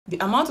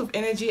the amount of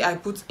energy I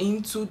put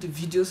into the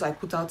videos I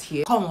put out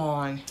here, come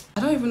on, I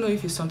don't even know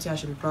if it's something I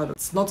should be proud of.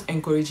 It's not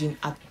encouraging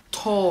at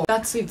all.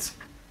 That's it.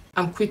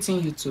 I'm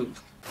quitting YouTube.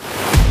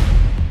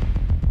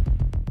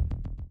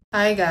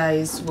 Hi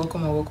guys,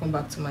 welcome and welcome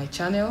back to my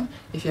channel.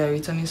 If you're a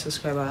returning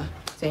subscriber,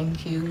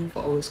 thank you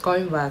for always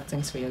coming back.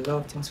 Thanks for your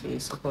love, thanks for your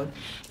support.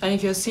 And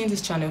if you're seeing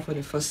this channel for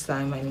the first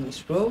time, my name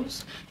is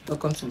Rose.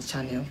 Welcome to the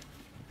channel.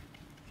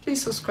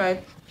 Please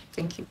subscribe.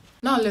 Thank you.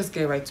 Now let's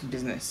get right to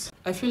business.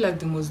 I feel like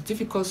the most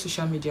difficult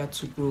social media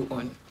to grow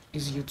on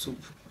is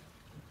YouTube.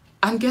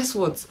 And guess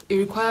what? It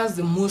requires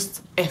the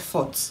most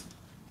effort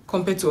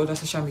compared to other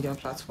social media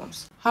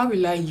platforms. How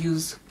will I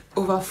use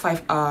over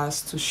 5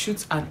 hours to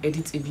shoot and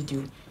edit a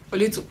video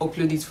only to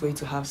upload it for it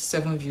to have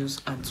 7 views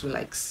and 2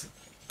 likes?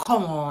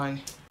 Come on.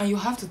 And you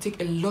have to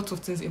take a lot of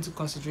things into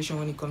consideration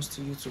when it comes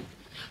to YouTube.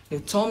 The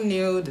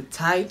thumbnail, the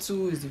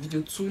title, is the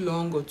video too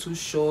long or too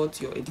short,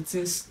 your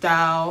editing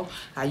style,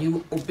 are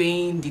you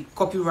obeying the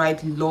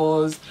copyright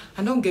laws?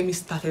 And don't get me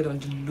started on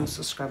the low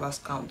subscribers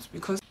count,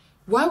 because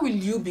why will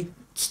you be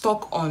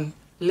stuck on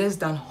less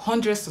than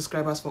 100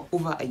 subscribers for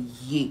over a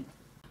year?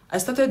 I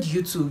started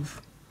YouTube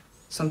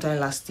sometime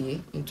last year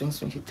in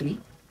 2023,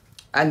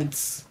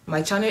 and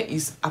my channel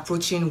is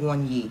approaching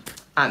 1 year,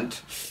 and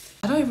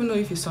I don't even know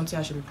if it's something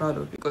I should be proud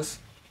of, because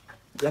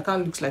the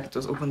account looks like it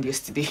was opened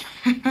yesterday.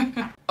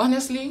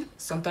 Honestly,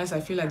 sometimes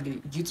I feel like the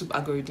YouTube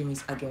algorithm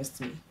is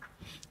against me.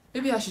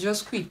 Maybe I should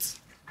just quit.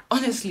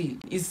 Honestly,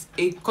 it's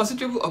a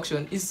considerable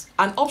option. It's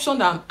an option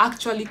that I'm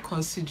actually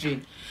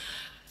considering.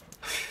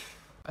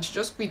 I should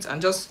just quit and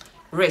just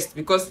rest,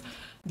 because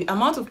the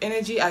amount of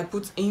energy I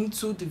put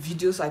into the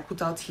videos I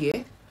put out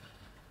here,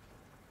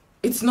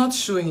 it's not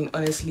showing,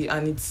 honestly,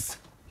 and it's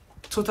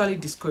totally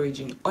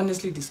discouraging.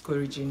 Honestly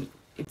discouraging.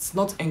 It's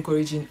not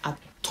encouraging at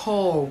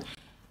all.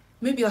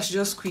 Maybe I should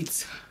just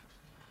quit.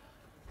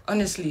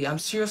 Honestly, I'm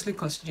seriously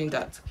considering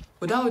that,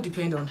 but that will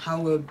depend on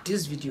how well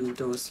this video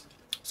does.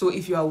 So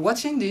if you are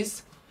watching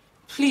this,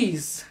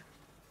 please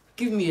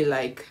give me a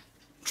like,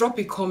 drop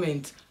a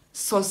comment,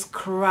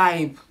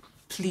 subscribe,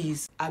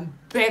 please. I'm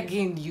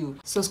begging you,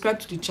 subscribe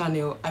to the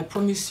channel. I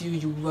promise you,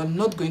 you are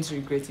not going to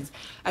regret it.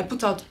 I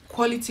put out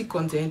quality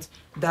content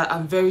that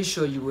I'm very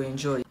sure you will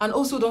enjoy. And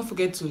also don't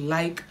forget to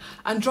like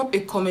and drop a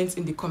comment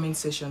in the comment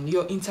section.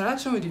 Your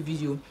interaction with the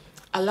video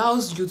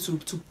allows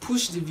YouTube to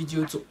push the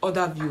video to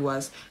other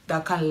viewers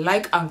that can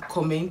like and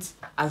comment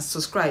and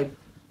subscribe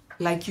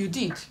like you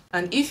did.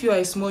 And if you are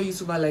a small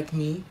YouTuber like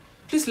me,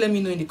 please let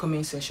me know in the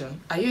comment section.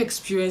 Are you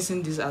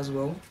experiencing this as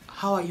well?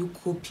 How are you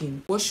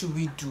coping? What should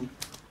we do?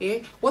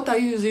 What are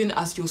you using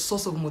as your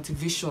source of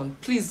motivation?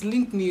 Please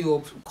link me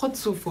up.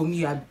 Xoxo for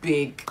me, I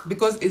beg,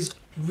 because it's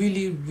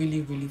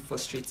really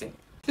frustrating.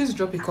 Please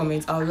drop a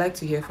comment. I would like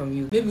to hear from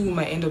you. Maybe we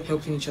might end up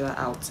helping each other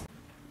out.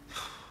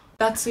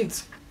 That's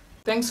it.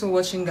 Thanks for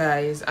watching,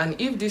 guys, and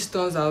if this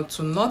turns out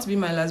to not be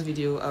my last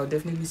video, I'll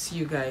definitely see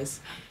you guys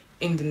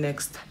in the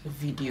next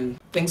video.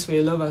 Thanks for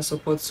your love and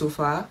support so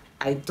far.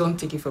 I don't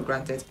take it for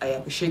granted. I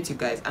appreciate you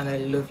guys and I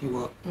love you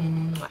all.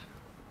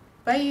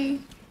 Bye.